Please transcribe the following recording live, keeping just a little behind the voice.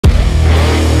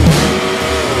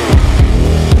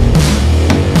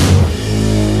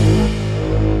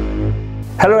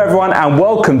Hello everyone and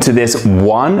welcome to this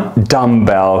one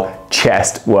dumbbell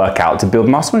chest workout to build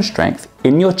muscle and strength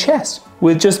in your chest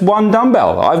with just one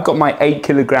dumbbell. I've got my 8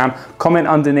 kilogram. Comment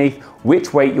underneath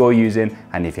which weight you're using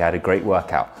and if you had a great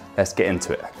workout. Let's get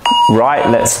into it. Right,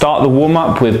 let's start the warm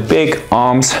up with big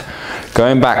arms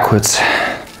going backwards.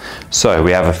 So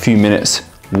we have a few minutes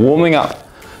warming up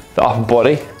the upper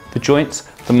body, the joints,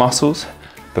 the muscles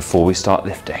before we start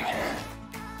lifting.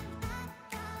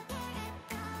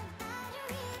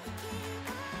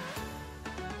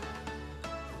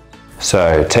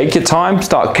 So take your time,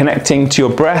 start connecting to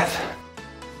your breath.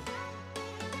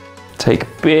 Take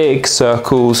big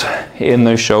circles in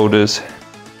those shoulders.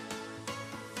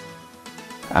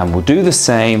 And we'll do the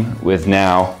same with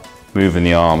now moving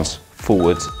the arms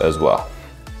forwards as well.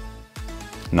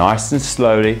 Nice and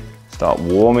slowly, start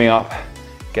warming up,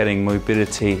 getting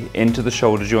mobility into the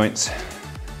shoulder joints.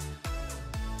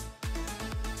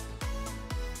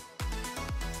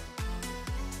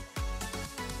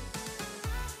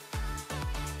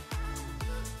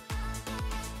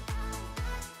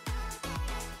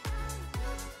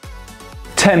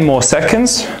 Ten more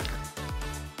seconds.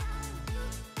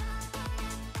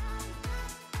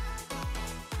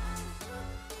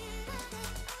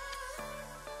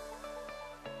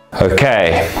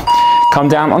 Okay, come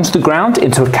down onto the ground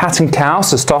into a cat and cow.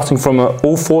 So starting from an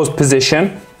all fours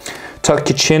position, tuck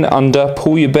your chin under,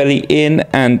 pull your belly in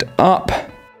and up.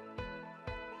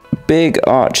 Big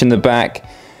arch in the back,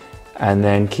 and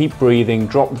then keep breathing,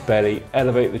 drop the belly,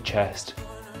 elevate the chest.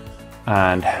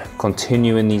 And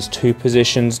continue in these two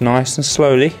positions nice and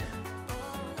slowly,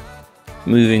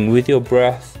 moving with your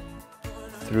breath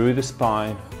through the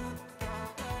spine.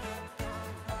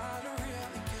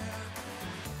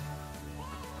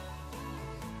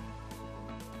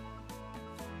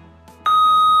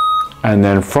 And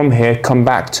then from here, come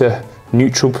back to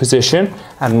neutral position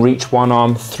and reach one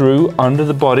arm through under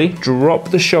the body,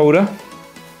 drop the shoulder,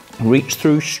 reach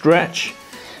through, stretch,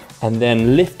 and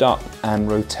then lift up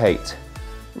and rotate.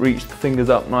 Reach the fingers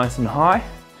up nice and high,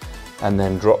 and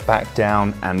then drop back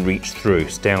down and reach through.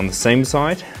 Stay on the same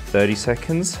side, 30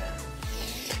 seconds,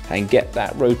 and get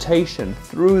that rotation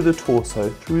through the torso,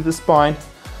 through the spine,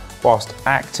 whilst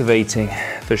activating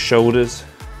the shoulders.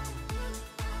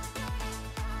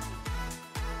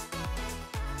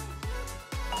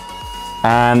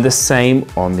 And the same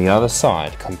on the other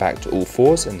side. Come back to all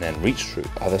fours and then reach through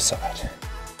other side.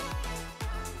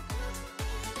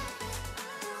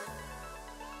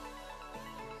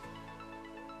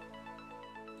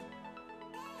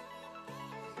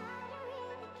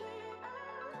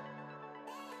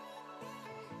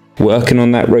 Working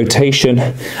on that rotation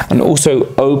and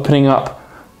also opening up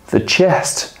the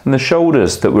chest and the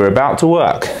shoulders that we're about to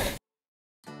work.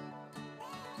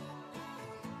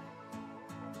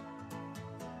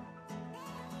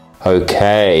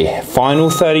 Okay, final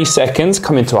 30 seconds,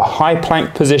 come into a high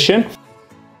plank position.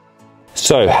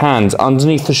 So hands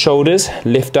underneath the shoulders,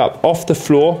 lift up off the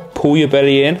floor, pull your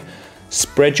belly in,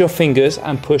 spread your fingers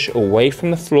and push away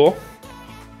from the floor.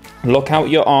 Lock out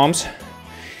your arms.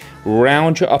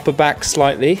 Round your upper back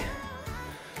slightly.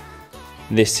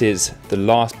 This is the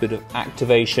last bit of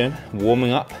activation, warming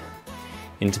up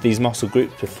into these muscle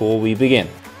groups before we begin.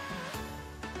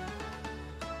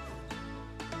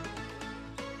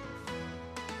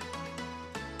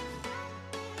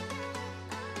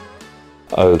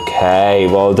 Okay,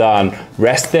 well done.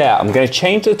 Rest there. I'm going to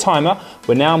change the timer.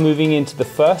 We're now moving into the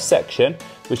first section,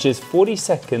 which is 40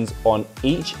 seconds on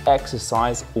each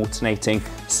exercise, alternating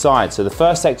sides. So the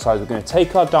first exercise, we're going to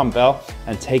take our dumbbell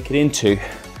and take it into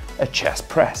a chest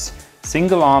press.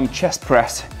 Single arm chest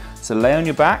press. So lay on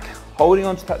your back, holding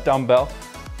onto that dumbbell.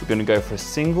 We're going to go for a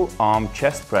single arm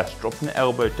chest press, dropping the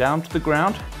elbow down to the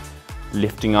ground,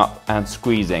 lifting up and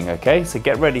squeezing, okay? So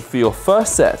get ready for your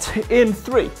first set in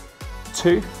 3,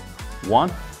 2,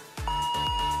 1.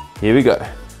 Here we go.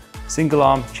 Single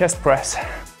arm chest press.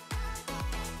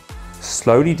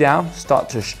 Slowly down, start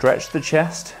to stretch the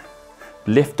chest,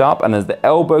 lift up, and as the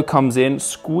elbow comes in,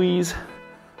 squeeze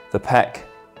the pec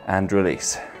and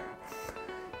release.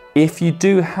 If you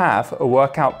do have a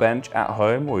workout bench at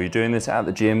home, or you're doing this at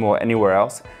the gym or anywhere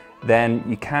else, then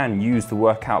you can use the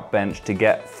workout bench to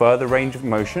get further range of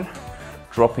motion,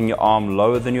 dropping your arm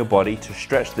lower than your body to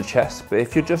stretch the chest. But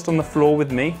if you're just on the floor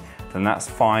with me, then that's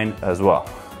fine as well.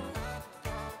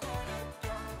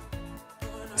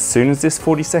 As soon as this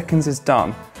 40 seconds is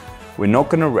done, we're not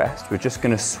going to rest, we're just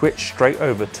going to switch straight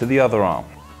over to the other arm.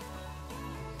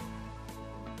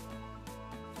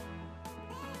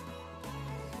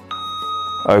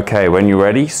 Okay, when you're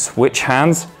ready, switch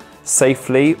hands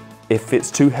safely. If it's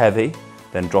too heavy,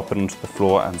 then drop it onto the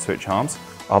floor and switch arms.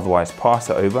 Otherwise, pass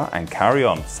it over and carry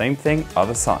on. Same thing,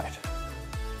 other side.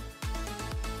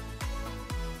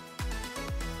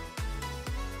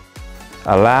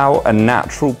 Allow a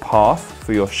natural path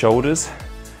for your shoulders,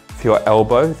 for your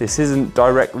elbow. This isn't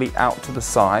directly out to the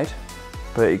side,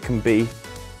 but it can be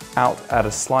out at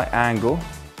a slight angle,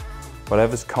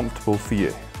 whatever's comfortable for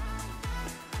you.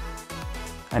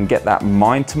 And get that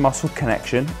mind to muscle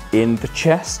connection in the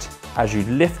chest. As you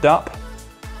lift up,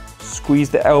 squeeze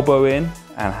the elbow in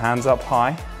and hands up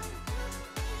high,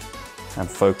 and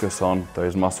focus on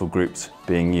those muscle groups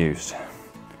being used.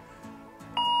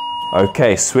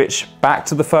 Okay, switch back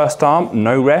to the first arm,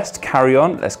 no rest, carry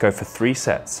on. Let's go for 3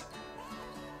 sets.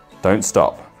 Don't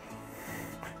stop,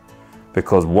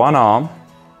 because one arm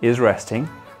is resting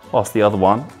whilst the other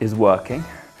one is working.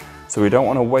 So we don't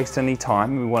want to waste any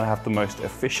time. We want to have the most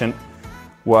efficient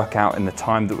workout in the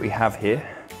time that we have here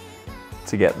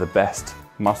to get the best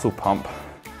muscle pump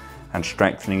and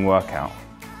strengthening workout.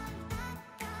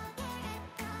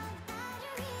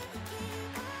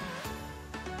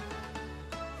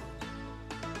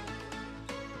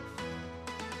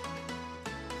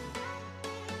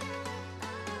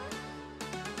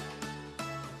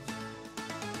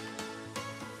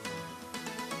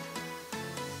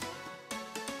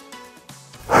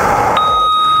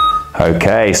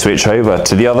 Okay, switch over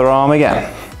to the other arm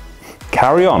again.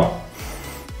 Carry on.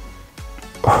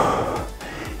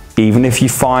 Even if you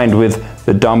find with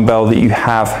the dumbbell that you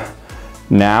have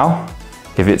now,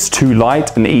 if it's too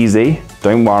light and easy,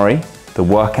 don't worry. The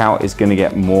workout is going to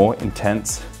get more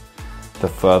intense the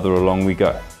further along we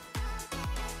go.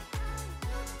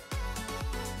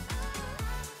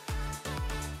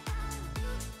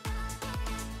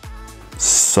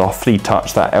 Softly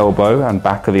touch that elbow and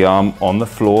back of the arm on the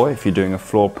floor if you're doing a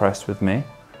floor press with me.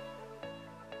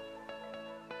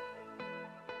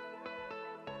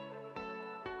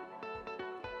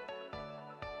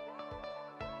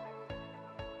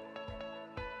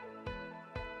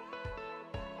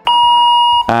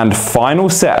 And final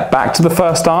set, back to the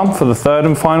first arm for the third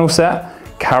and final set.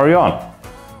 Carry on.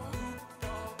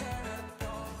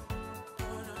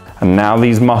 And now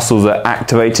these muscles are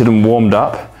activated and warmed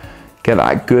up. Get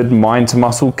that good mind to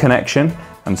muscle connection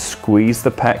and squeeze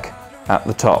the pec at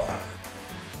the top.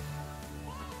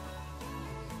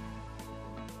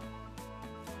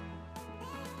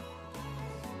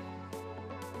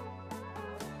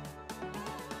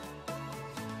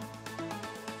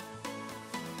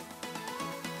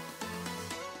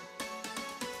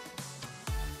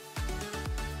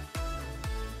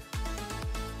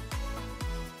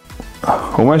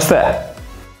 Almost there.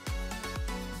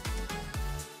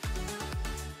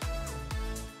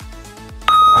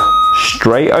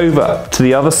 Straight over to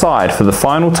the other side for the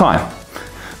final time.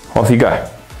 Off you go.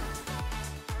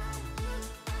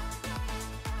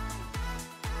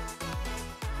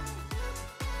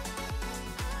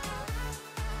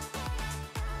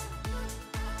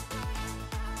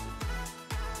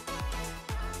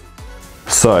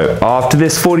 So after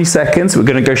this 40 seconds, we're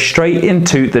going to go straight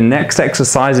into the next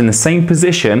exercise in the same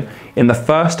position. In the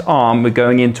first arm, we're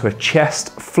going into a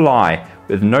chest fly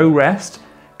with no rest.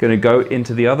 Going to go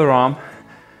into the other arm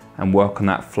and work on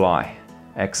that fly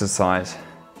exercise.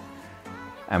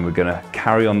 And we're going to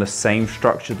carry on the same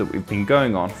structure that we've been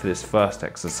going on for this first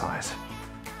exercise.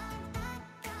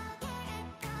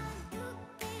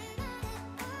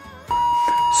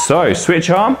 So switch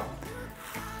arm,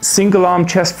 single arm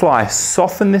chest fly.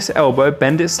 Soften this elbow,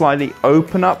 bend it slightly,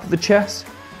 open up the chest,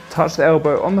 touch the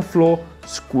elbow on the floor,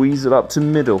 squeeze it up to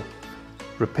middle.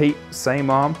 Repeat, same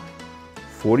arm,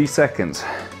 40 seconds.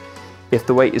 If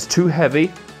the weight is too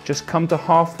heavy, just come to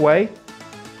halfway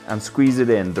and squeeze it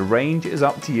in. The range is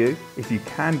up to you. If you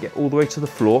can get all the way to the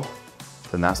floor,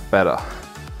 then that's better.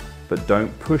 But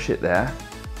don't push it there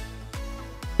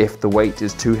if the weight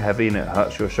is too heavy and it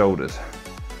hurts your shoulders.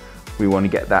 We want to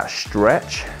get that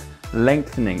stretch,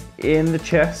 lengthening in the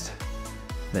chest,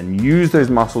 then use those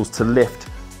muscles to lift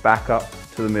back up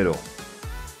to the middle.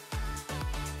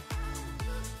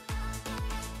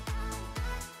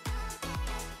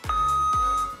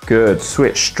 Good,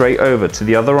 switch straight over to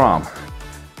the other arm.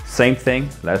 Same thing,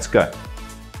 let's go.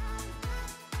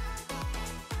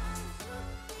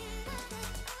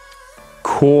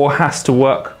 Core has to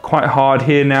work quite hard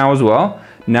here now as well.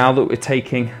 Now that we're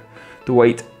taking the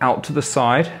weight out to the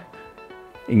side,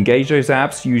 engage those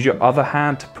abs, use your other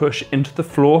hand to push into the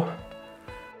floor.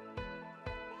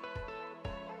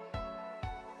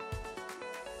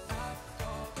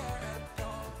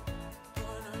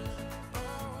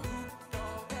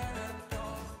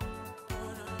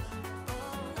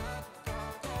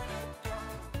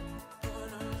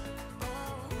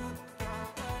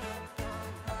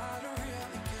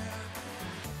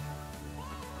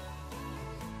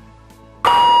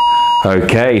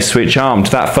 Okay, switch arm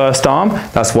to that first arm.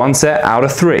 That's 1 set out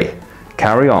of 3.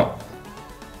 Carry on.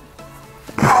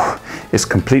 It's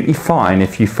completely fine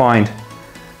if you find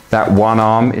that one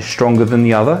arm is stronger than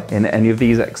the other in any of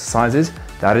these exercises.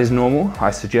 That is normal.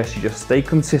 I suggest you just stay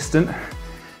consistent,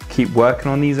 keep working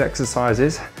on these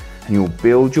exercises, and you'll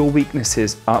build your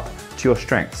weaknesses up to your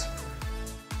strengths.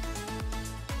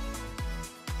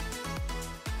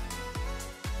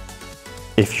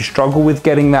 If you struggle with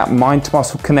getting that mind to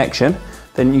muscle connection,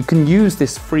 then you can use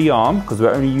this free arm, because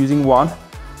we're only using one,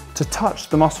 to touch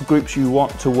the muscle groups you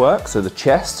want to work, so the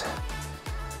chest,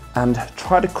 and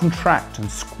try to contract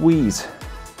and squeeze.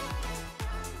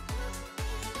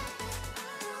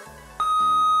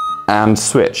 And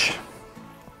switch.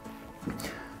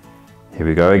 Here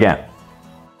we go again.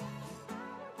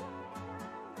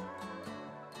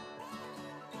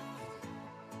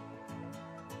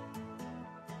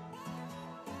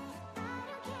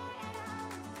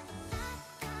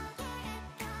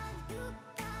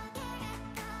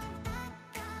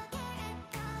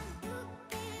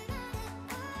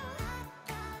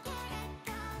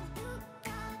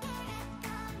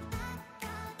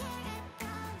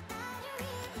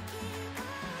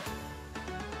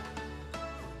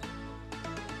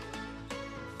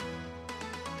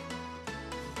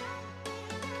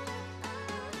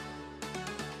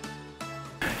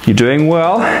 You're doing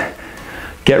well.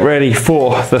 Get ready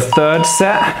for the third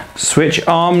set. Switch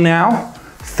arm now.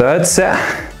 Third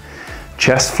set.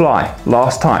 Chest fly.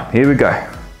 Last time. Here we go.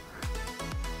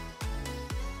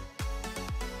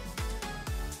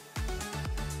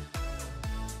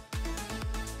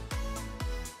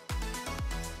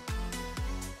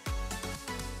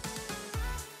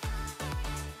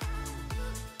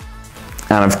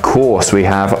 And of course, we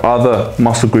have other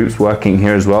muscle groups working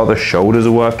here as well. The shoulders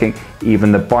are working,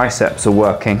 even the biceps are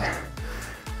working.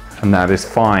 And that is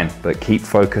fine, but keep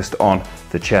focused on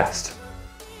the chest.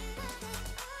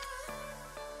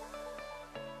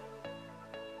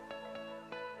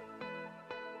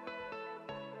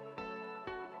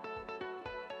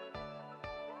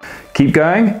 Keep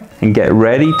going and get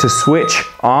ready to switch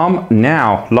arm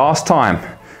now. Last time.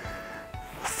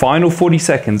 Final 40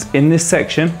 seconds in this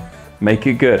section. Make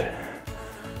it good.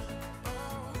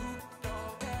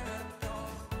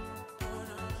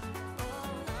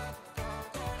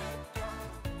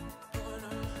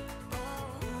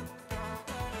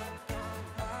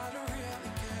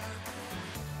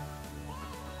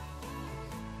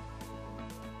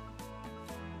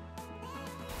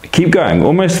 Keep going,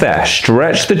 almost there.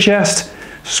 Stretch the chest,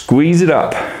 squeeze it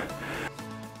up.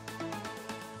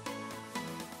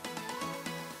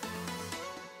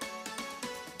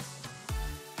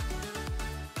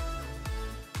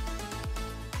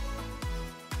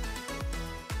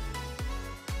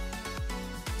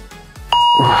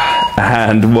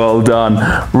 And well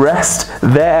done. Rest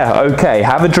there. Okay,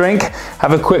 have a drink,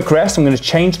 have a quick rest. I'm going to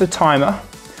change the timer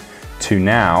to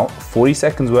now 40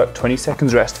 seconds work, 20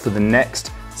 seconds rest for the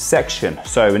next section.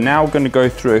 So we're now going to go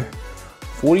through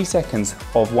 40 seconds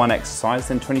of one exercise,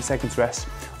 then 20 seconds rest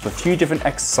of a few different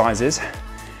exercises,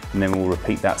 and then we'll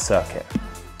repeat that circuit.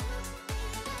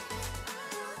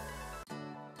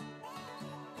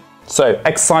 So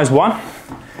exercise 1,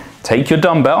 take your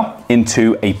dumbbell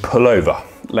into a pullover.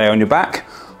 Lay on your back,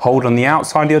 hold on the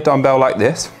outside of your dumbbell like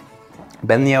this,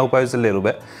 bend the elbows a little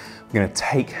bit. We're going to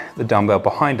take the dumbbell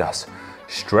behind us,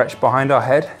 stretch behind our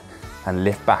head and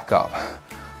lift back up.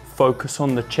 Focus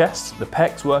on the chest, the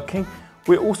pecs working.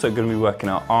 We're also going to be working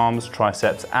our arms,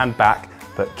 triceps and back,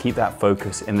 but keep that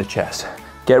focus in the chest.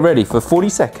 Get ready for 40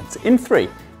 seconds in 3,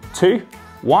 2,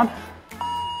 1.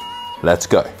 Let's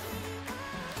go.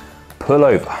 Pull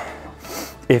over.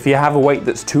 If you have a weight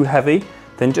that's too heavy,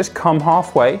 then just come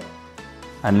halfway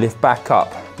and lift back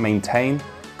up. Maintain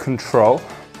control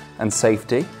and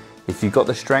safety. If you've got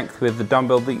the strength with the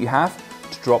dumbbell that you have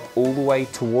to drop all the way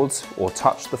towards or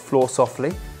touch the floor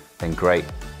softly, then great.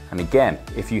 And again,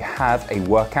 if you have a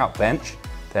workout bench,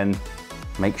 then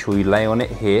make sure you lay on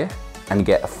it here and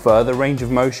get a further range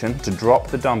of motion to drop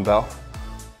the dumbbell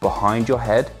behind your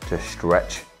head to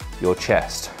stretch your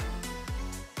chest.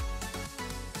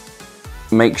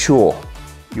 Make sure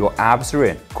your abs are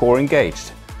in, core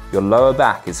engaged. Your lower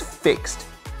back is fixed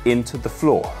into the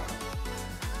floor.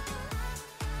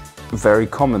 Very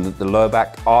common that the lower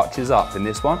back arches up in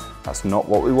this one. That's not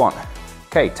what we want.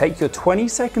 Okay, take your 20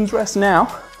 seconds rest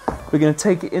now. We're going to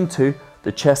take it into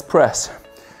the chest press.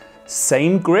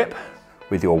 Same grip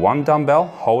with your one dumbbell,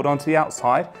 hold on to the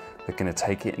outside. We're going to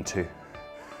take it into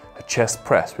a chest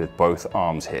press with both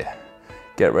arms here.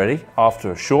 Get ready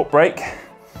after a short break.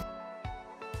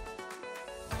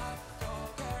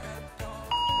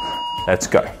 Let's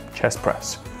go. chest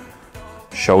press.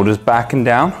 Shoulders back and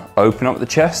down, open up the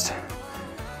chest.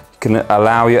 You can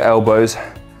allow your elbows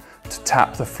to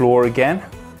tap the floor again,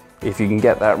 if you can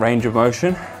get that range of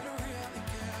motion,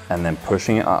 and then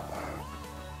pushing it up.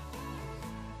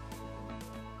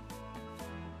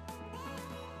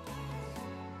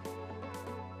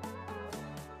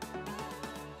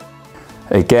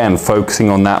 Again, focusing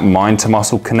on that mind to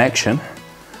muscle connection.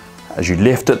 As you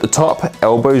lift at the top,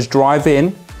 elbows drive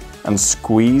in and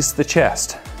squeeze the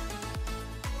chest.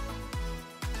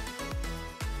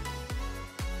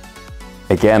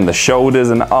 Again, the shoulders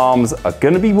and arms are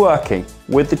going to be working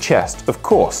with the chest, of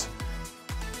course.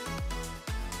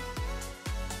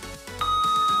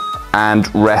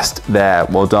 And rest there.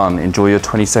 Well done. Enjoy your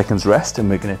 20 seconds rest, and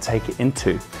we're going to take it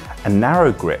into a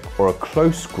narrow grip or a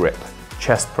close grip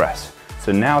chest press.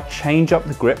 So now change up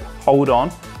the grip, hold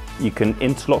on. You can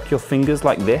interlock your fingers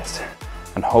like this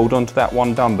and hold on to that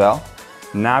one dumbbell.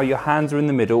 Now your hands are in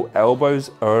the middle,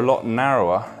 elbows are a lot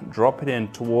narrower. Drop it in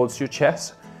towards your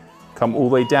chest. Come all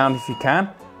the way down if you can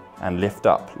and lift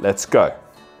up. Let's go.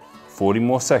 40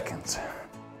 more seconds.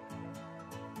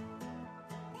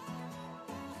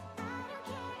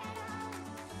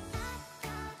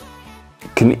 You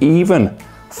can even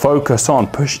focus on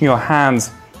pushing your hands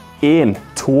in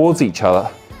towards each other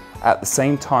at the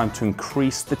same time to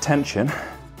increase the tension.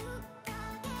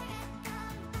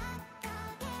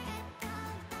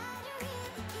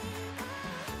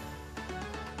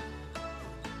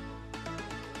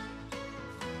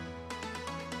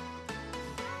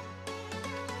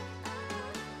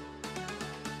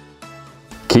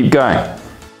 Keep going.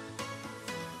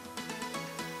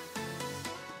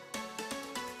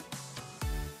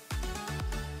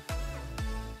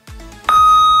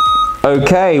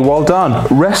 Okay, well done.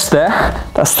 Rest there.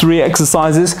 That's 3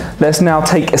 exercises. Let's now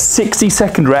take a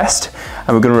 60-second rest,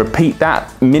 and we're going to repeat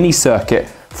that mini circuit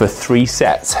for 3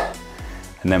 sets.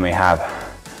 And then we have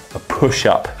a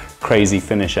push-up crazy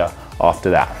finisher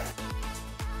after that.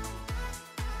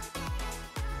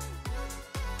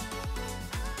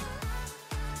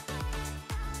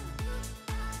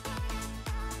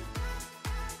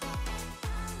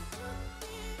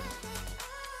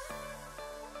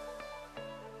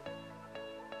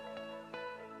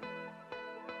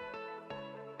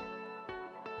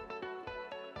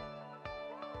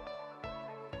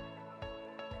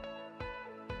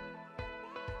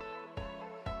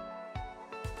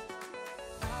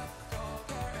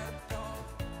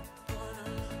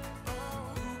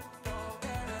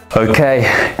 Okay,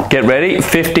 get ready,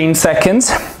 15 seconds.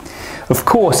 Of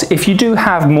course, if you do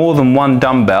have more than one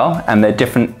dumbbell and they're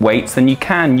different weights, then you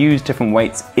can use different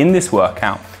weights in this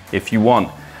workout if you want.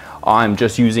 I'm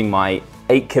just using my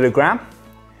 8 kilogram.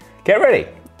 Get ready,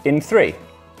 in 3,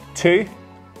 2,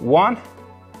 1.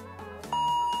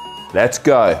 Let's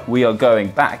go. We are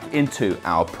going back into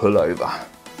our pullover.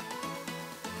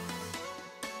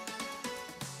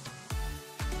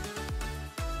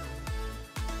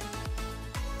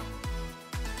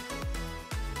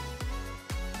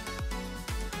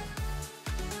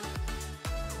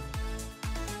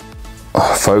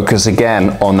 Focus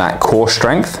again on that core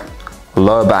strength,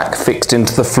 lower back fixed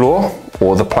into the floor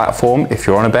or the platform if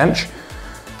you're on a bench.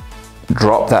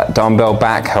 Drop that dumbbell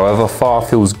back however far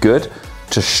feels good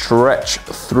to stretch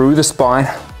through the spine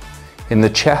in the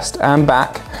chest and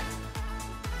back.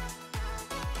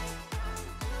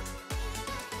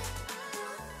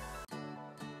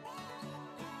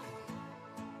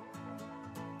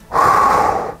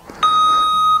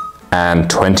 And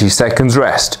 20 seconds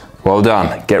rest. Well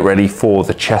done. Get ready for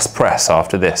the chest press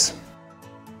after this.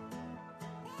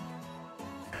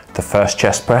 The first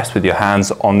chest press with your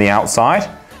hands on the outside.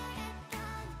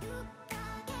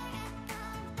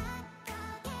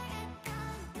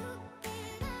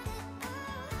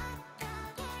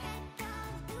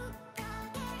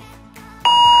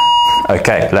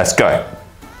 Okay, let's go.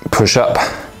 Push up,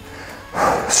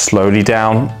 slowly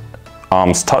down,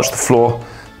 arms touch the floor,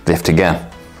 lift again.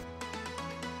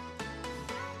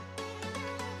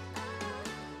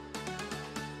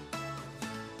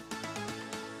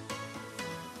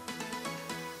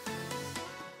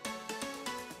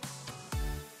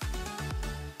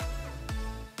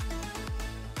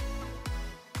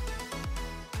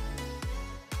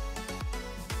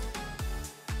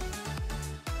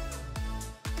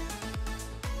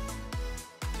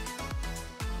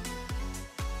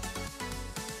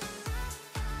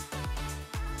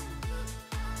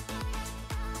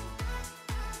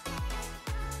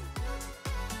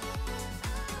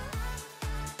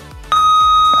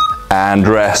 And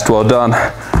rest, well done.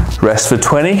 Rest for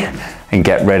 20 and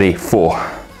get ready for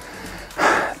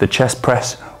the chest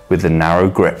press with the narrow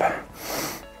grip.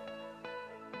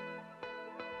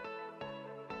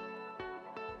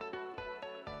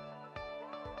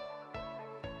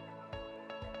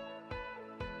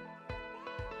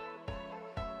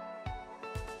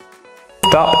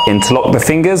 Lift up, interlock the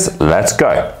fingers, let's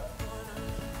go.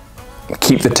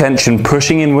 Keep the tension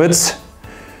pushing inwards.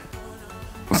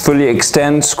 Fully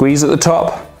extend, squeeze at the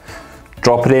top.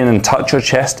 Drop it in and touch your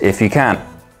chest if you can.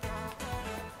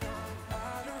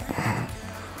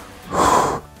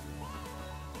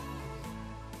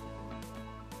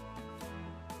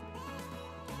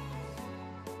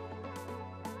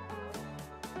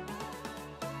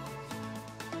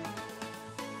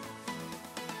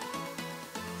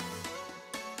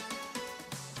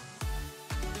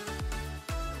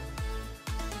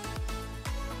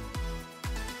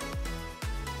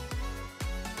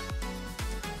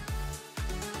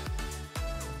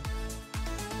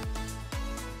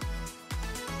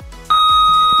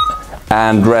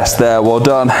 And rest there, well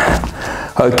done.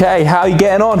 Okay, how are you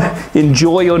getting on?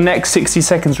 Enjoy your next 60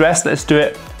 seconds rest. Let's do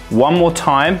it one more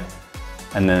time.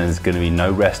 And then there's gonna be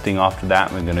no resting after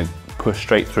that. We're gonna push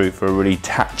straight through for a really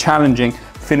challenging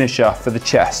finisher for the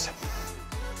chest.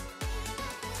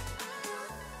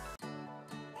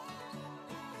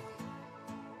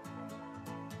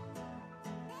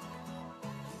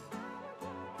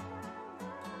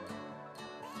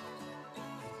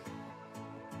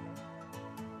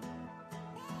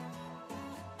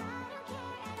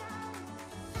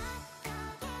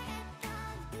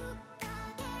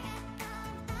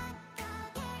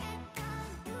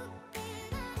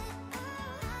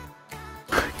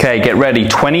 Okay, get ready,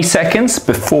 20 seconds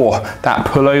before that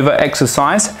pullover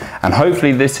exercise, and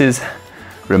hopefully this is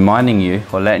reminding you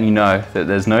or letting you know that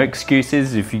there's no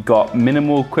excuses. If you've got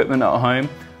minimal equipment at home,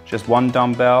 just one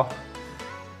dumbbell,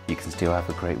 you can still have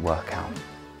a great workout.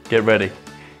 Get ready.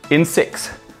 In 6,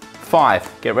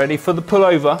 5, get ready for the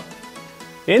pullover.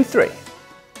 In 3,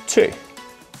 2,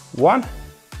 1,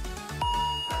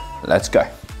 let's go.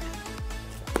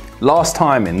 Last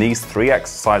time in these 3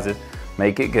 exercises,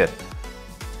 make it good.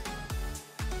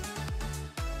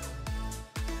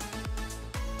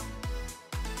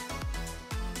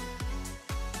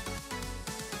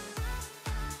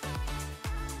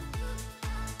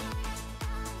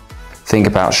 Think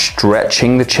about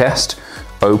stretching the chest,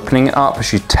 opening it up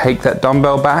as you take that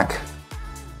dumbbell back.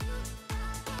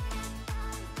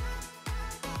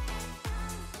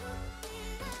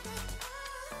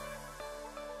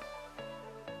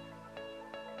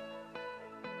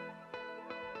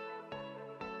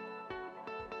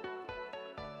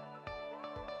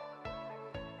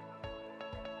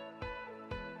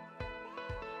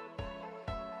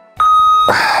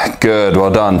 Good, well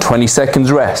done. 20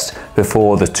 seconds rest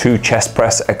before the 2 chest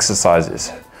press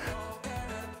exercises.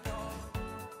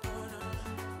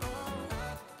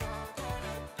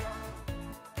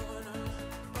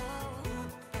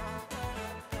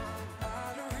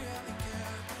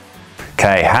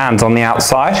 Okay, hands on the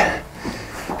outside.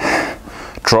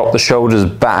 Drop the shoulders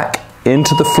back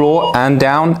into the floor and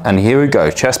down, and here we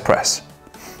go, chest press.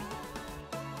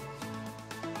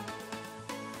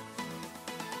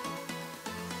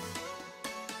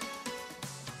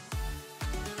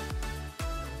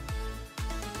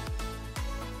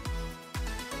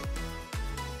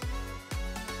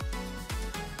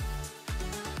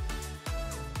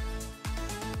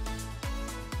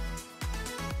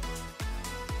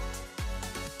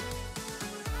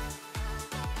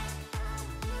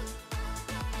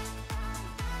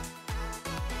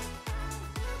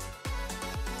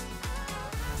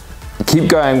 Keep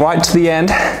going right to the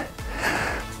end.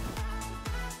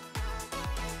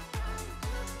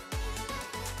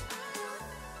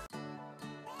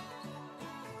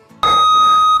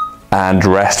 And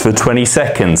rest for 20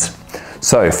 seconds.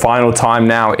 So final time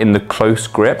now in the close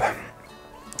grip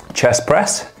chest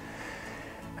press.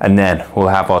 And then we'll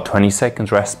have our 20 seconds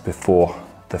rest before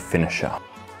the finisher.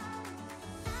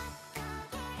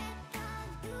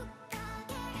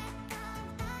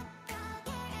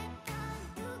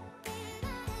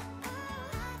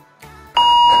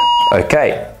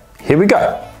 Okay, here we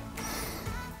go.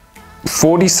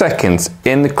 40 seconds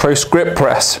in the close grip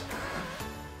press.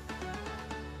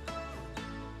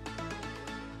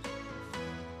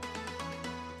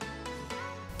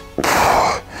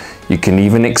 You can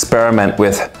even experiment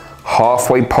with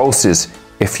halfway pulses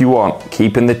if you want,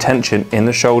 keeping the tension in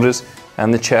the shoulders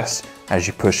and the chest as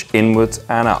you push inwards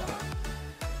and up.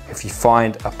 If you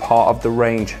find a part of the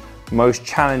range most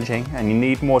challenging and you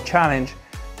need more challenge,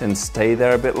 then stay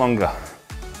there a bit longer.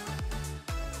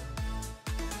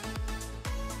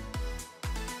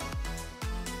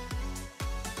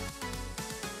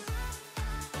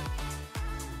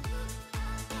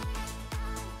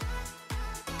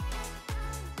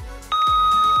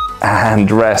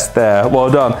 And rest there, well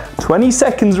done. 20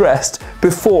 seconds rest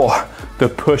before the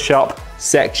push-up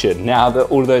section. Now that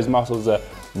all of those muscles are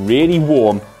really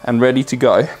warm and ready to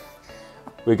go,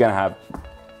 we're gonna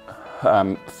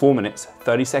have 4 minutes,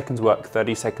 30 seconds work,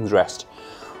 30 seconds rest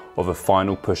of a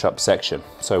final push-up section.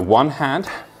 So one hand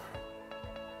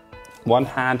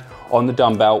on the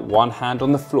dumbbell, one hand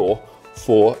on the floor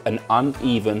for an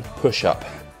uneven push-up.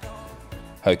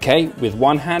 Okay, with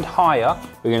one hand higher,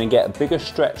 we're gonna get a bigger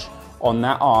stretch on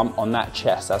that arm, on that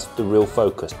chest. That's the real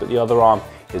focus, but the other arm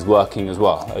is working as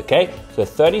well, okay? So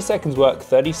 30 seconds work,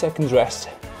 30 seconds rest.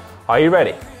 Are you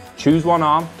ready? Choose one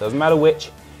arm, doesn't matter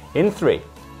which. In 3,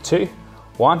 2,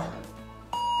 1.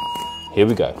 Here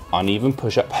we go, uneven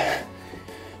push-up.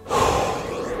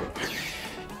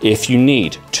 If you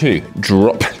need to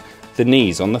drop the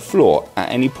knees on the floor at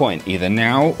any point, either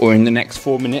now or in the next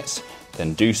 4 minutes,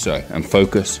 then do so and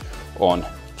focus on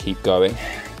keep going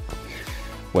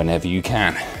whenever you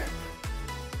can.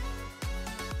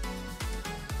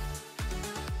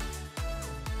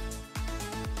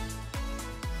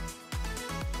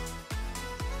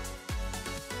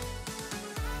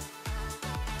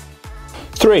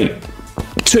 Three,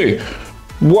 2,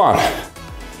 1,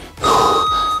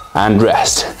 and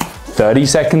rest. 30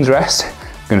 seconds rest.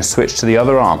 I'm gonna switch to the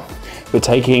other arm. We're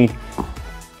taking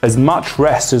as much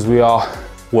rest as we are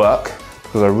work,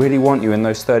 because I really want you in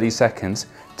those 30 seconds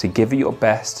to give it your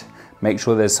best, make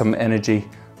sure there's some energy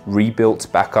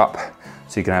rebuilt back up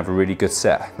so you can have a really good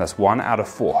set. That's 1 out of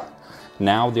 4.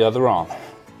 Now the other arm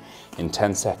in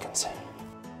 10 seconds.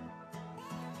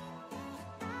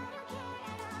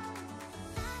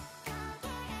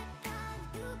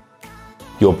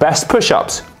 Your best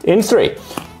push-ups in 3,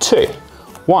 2,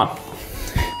 1.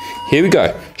 Here we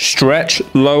go. Stretch,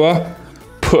 lower,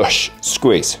 push,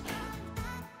 squeeze.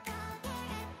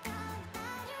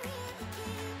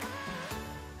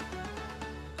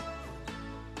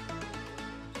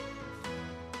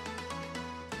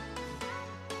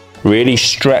 Really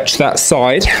stretch that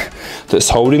side that's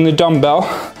holding the dumbbell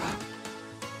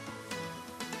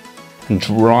and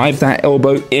drive that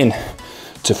elbow in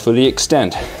to fully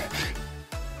extend.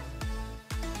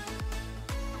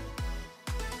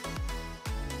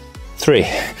 3,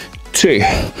 2,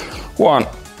 1,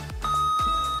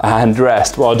 and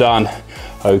rest. Well done.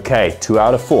 Okay, 2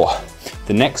 out of 4.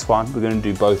 The next one, we're going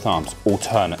to do both arms,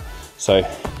 alternate. So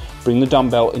bring the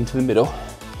dumbbell into the middle.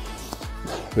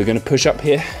 We're going to push up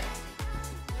here,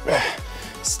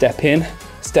 step in,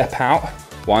 step out,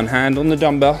 one hand on the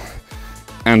dumbbell,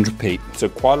 and repeat. So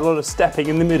quite a lot of stepping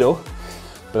in the middle,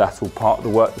 but that's all part of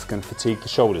the work that's going to fatigue the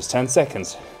shoulders. 10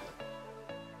 seconds.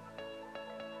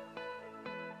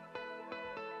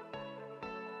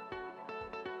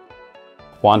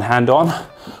 One hand on,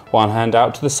 one hand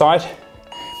out to the side.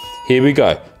 Here we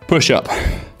go. Push up.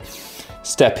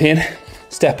 Step in,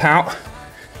 step out,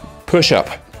 push up.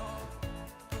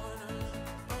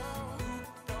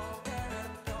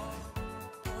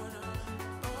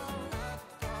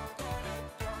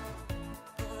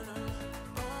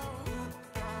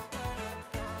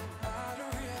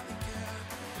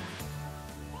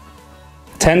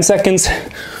 Ten seconds,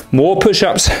 more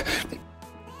push-ups.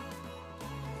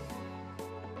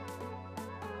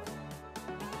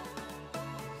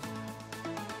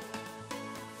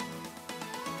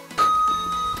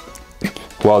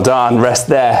 Well done, rest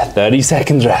there, 30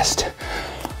 seconds rest.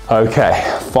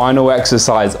 Okay, final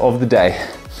exercise of the day.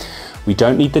 We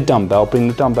don't need the dumbbell, bring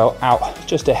the dumbbell out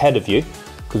just ahead of you,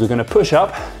 because we're gonna push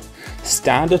up,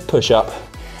 standard push up,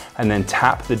 and then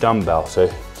tap the dumbbell.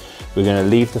 So we're gonna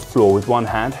leave the floor with one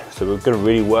hand, so we're gonna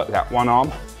really work that one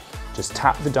arm. Just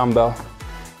tap the dumbbell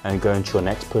and go into your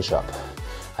next push up,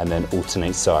 and then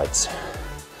alternate sides.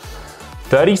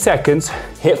 30 seconds,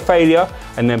 hit failure,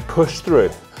 and then push through.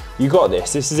 You got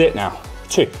this, this is it now.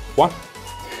 2, 1,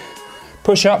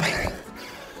 push up,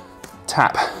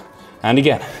 tap, and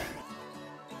again.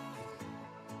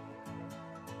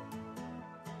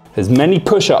 As many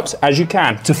push-ups as you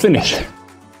can to finish.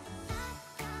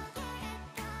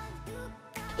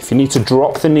 If you need to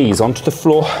drop the knees onto the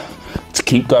floor to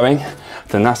keep going,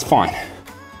 then that's fine.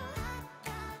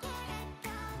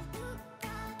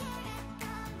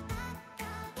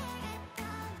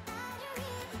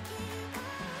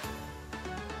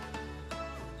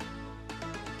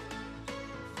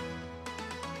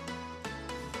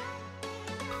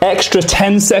 Extra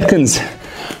 10 seconds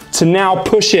to now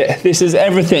push it. This is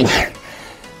everything.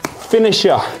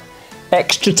 Finisher,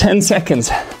 extra 10 seconds.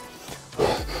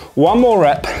 One more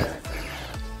rep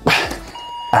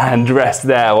and rest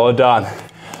there, well done.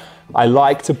 I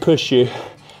like to push you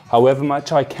however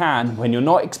much I can when you're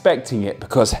not expecting it,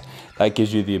 because that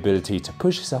gives you the ability to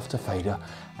push yourself to failure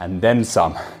and then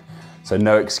some. So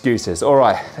no excuses. All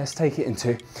right, let's take it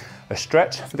into a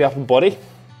stretch for the upper body.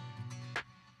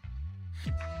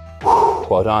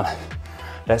 well done.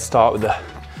 Let's start with a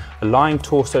lying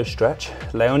torso stretch.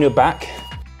 Lay on your back,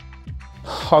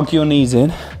 hug your knees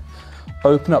in,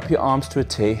 open up your arms to a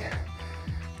T,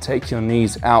 take your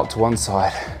knees out to one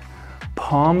side,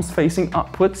 palms facing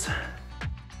upwards,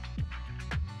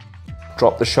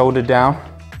 drop the shoulder down,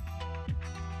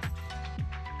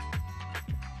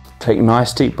 take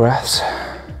nice deep breaths,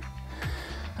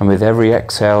 and with every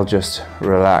exhale just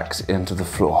relax into the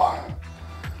floor.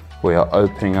 We are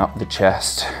opening up the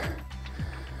chest,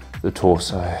 the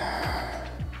torso,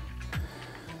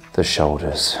 the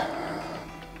shoulders.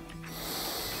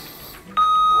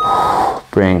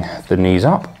 Bring the knees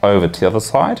up over to the other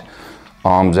side,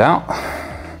 arms out,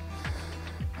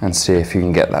 and see if you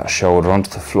can get that shoulder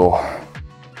onto the floor.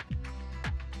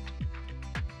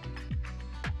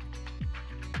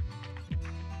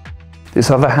 This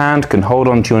other hand can hold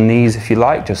onto your knees if you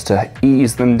like, just to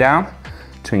ease them down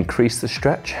to increase the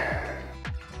stretch.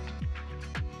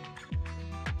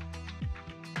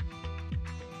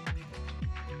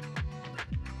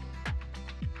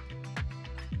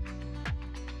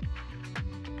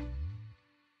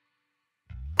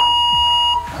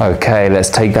 Okay, let's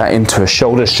take that into a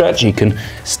shoulder stretch. You can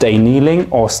stay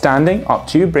kneeling or standing, up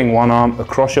to you. Bring one arm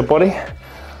across your body,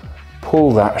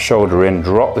 pull that shoulder in,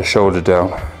 drop the shoulder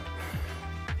down,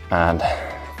 and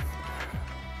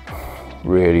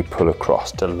really pull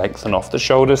across to lengthen off the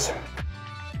shoulders.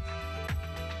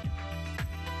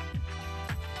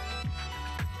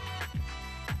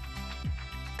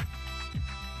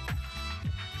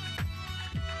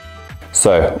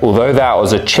 So, although that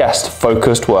was a chest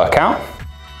focused workout,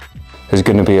 there's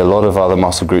going to be a lot of other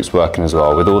muscle groups working as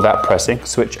well. With all that pressing,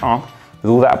 switch arm,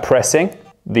 with all that pressing,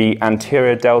 the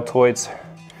anterior deltoids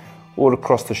all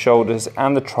across the shoulders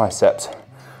and the triceps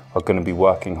are going to be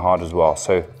working hard as well.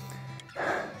 So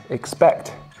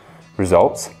expect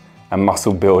results and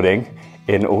muscle building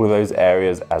in all of those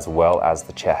areas as well as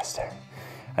the chest.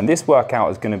 And this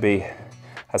workout is going to be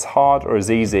as hard or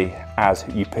as easy as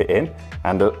you put in,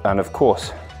 and of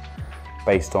course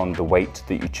based on the weight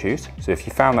that you choose. So if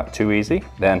you found that too easy,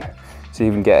 then so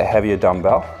you can get a heavier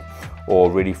dumbbell or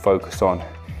really focus on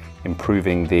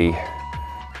improving the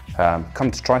come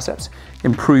to triceps,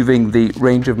 improving the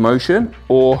range of motion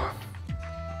or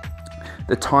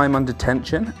the time under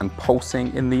tension and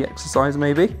pulsing in the exercise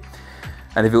maybe.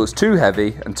 And if it was too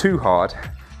heavy and too hard,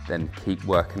 then keep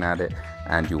working at it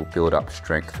and you'll build up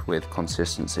strength with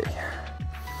consistency.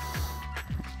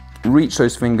 Reach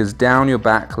those fingers down your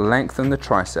back, lengthen the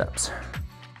triceps.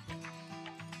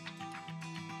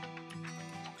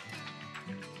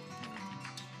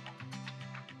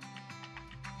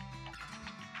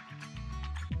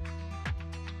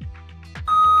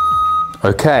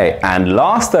 Okay, and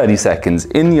last 30 seconds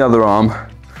in the other arm.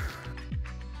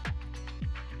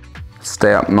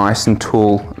 Stay up nice and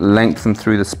tall, lengthen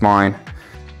through the spine.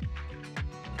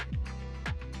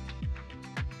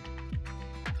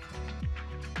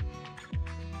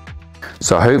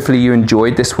 So hopefully you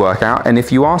enjoyed this workout, and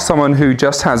if you are someone who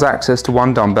just has access to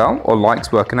one dumbbell or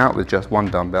likes working out with just one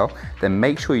dumbbell, then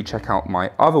make sure you check out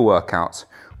my other workouts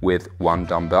with one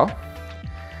dumbbell,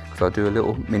 because I'll do a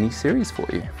little mini series for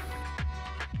you.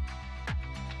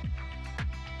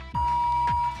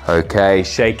 Okay,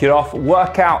 shake it off,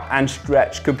 workout and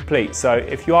stretch complete. So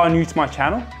if you are new to my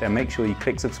channel, then make sure you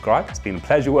click subscribe. It's been a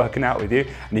pleasure working out with you.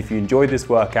 And if you enjoyed this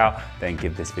workout, then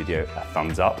give this video a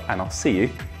thumbs up and I'll see you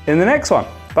in the next one.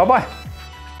 Bye-bye.